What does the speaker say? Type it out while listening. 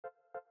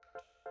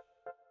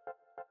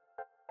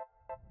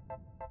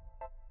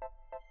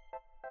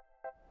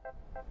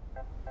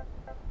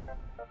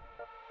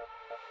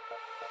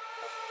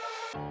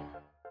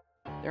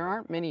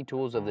many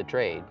tools of the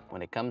trade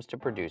when it comes to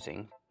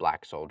producing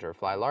black soldier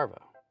fly larvae,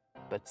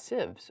 but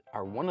sieves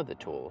are one of the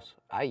tools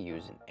I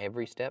use in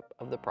every step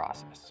of the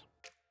process.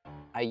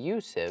 I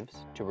use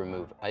sieves to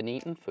remove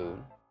uneaten food,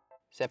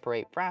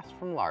 separate frass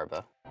from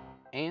larvae,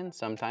 and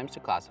sometimes to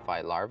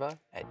classify larvae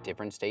at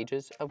different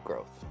stages of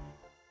growth.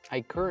 I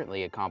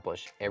currently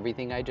accomplish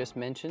everything I just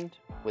mentioned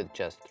with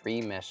just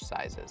 3 mesh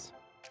sizes: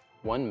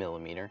 1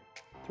 mm,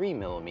 3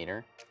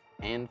 mm,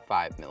 and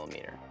 5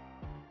 mm.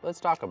 Let's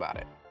talk about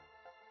it.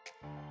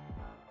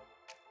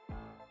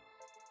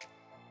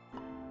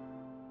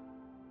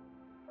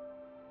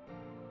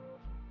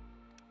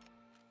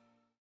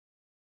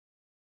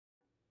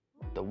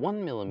 The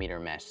 1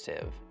 mm mesh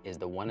sieve is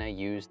the one I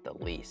use the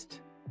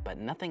least, but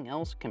nothing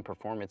else can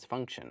perform its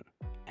function,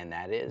 and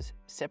that is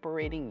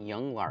separating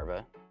young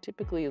larvae,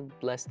 typically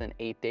less than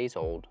 8 days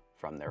old,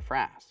 from their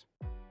frass.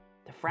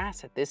 The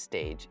frass at this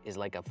stage is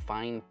like a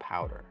fine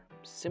powder,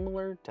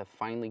 similar to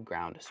finely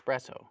ground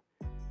espresso.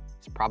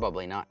 It's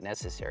probably not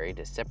necessary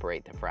to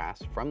separate the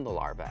frass from the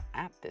larva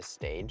at this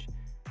stage,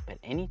 but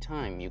any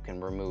time you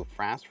can remove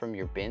frass from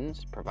your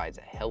bins provides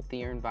a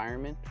healthier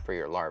environment for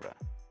your larva.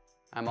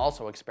 I'm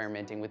also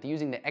experimenting with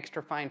using the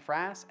extra fine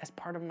frass as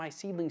part of my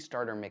seedling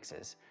starter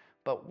mixes,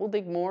 but we'll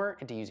dig more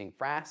into using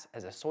frass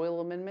as a soil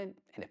amendment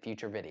in a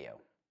future video.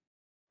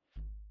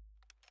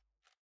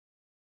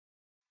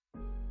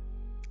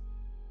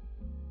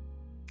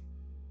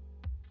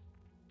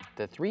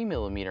 The 3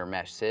 mm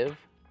mesh sieve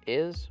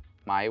is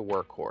my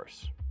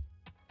workhorse.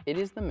 It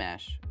is the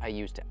mesh I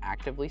use to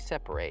actively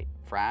separate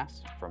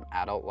frass from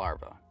adult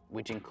larvae,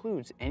 which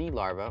includes any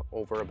larva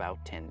over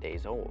about 10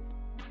 days old.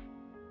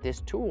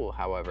 This tool,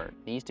 however,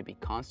 needs to be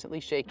constantly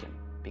shaken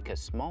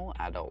because small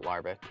adult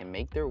larvae can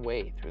make their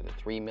way through the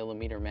 3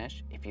 mm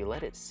mesh if you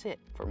let it sit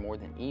for more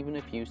than even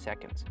a few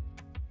seconds.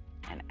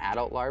 An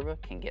adult larva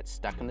can get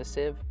stuck in the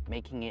sieve,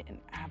 making it an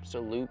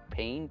absolute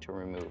pain to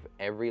remove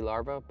every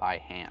larva by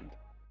hand.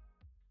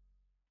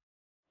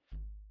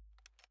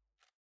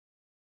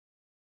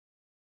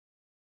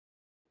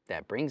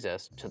 That brings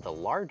us to the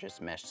largest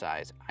mesh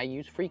size I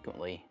use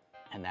frequently,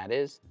 and that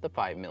is the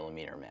 5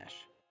 mm mesh.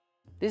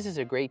 This is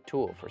a great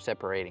tool for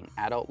separating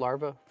adult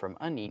larvae from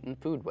uneaten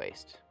food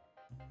waste.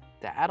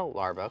 The adult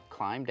larvae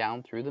climb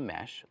down through the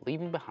mesh,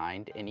 leaving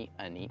behind any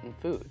uneaten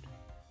food.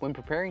 When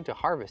preparing to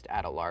harvest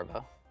adult larvae,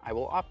 I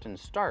will often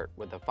start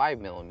with a 5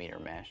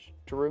 mm mesh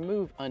to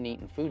remove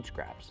uneaten food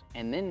scraps,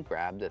 and then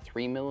grab the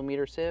 3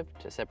 mm sieve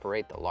to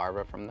separate the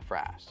larvae from the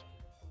frass.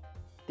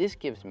 This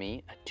gives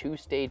me a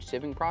 2-stage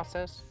sieving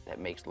process that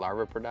makes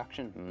larva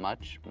production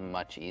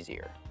much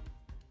easier.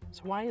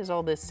 So why is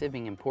all this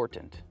sieving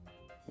important?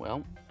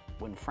 Well,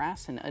 when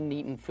frass and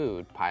uneaten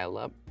food pile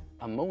up,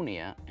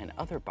 ammonia and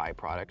other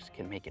byproducts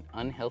can make an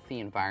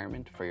unhealthy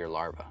environment for your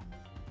larva.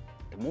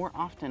 The more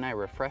often I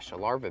refresh a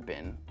larva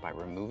bin by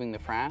removing the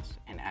frass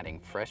and adding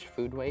fresh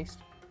food waste,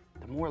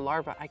 the more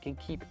larvae I can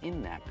keep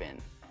in that bin.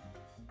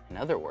 In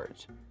other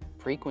words,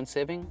 frequent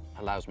sieving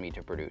allows me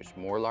to produce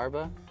more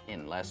larvae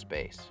in less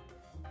space.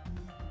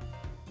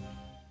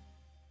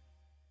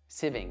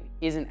 Sieving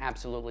isn't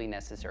absolutely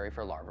necessary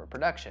for larva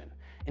production.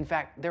 In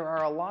fact, there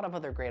are a lot of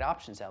other great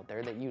options out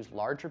there that use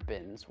larger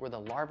bins where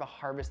the larvae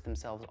harvest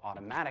themselves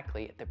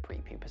automatically at the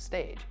pre-pupa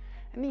stage.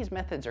 And these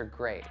methods are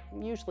great,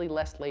 usually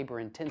less labor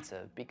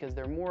intensive because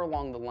they're more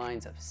along the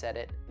lines of set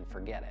it and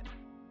forget it.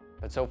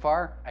 But so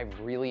far, I've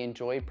really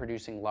enjoyed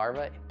producing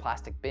larvae in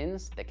plastic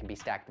bins that can be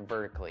stacked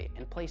vertically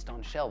and placed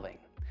on shelving.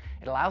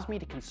 It allows me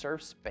to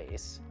conserve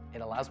space,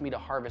 it allows me to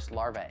harvest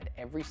larvae at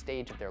every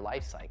stage of their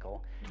life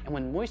cycle, and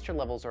when moisture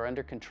levels are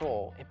under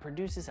control, it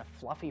produces a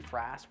fluffy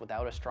frass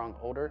without a strong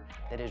odor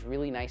that is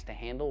really nice to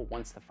handle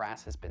once the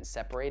frass has been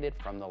separated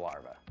from the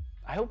larva.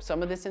 I hope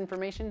some of this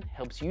information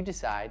helps you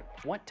decide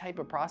what type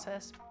of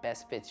process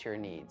best fits your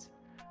needs.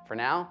 For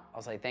now,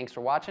 I'll say thanks for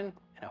watching,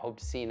 and I hope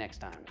to see you next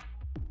time.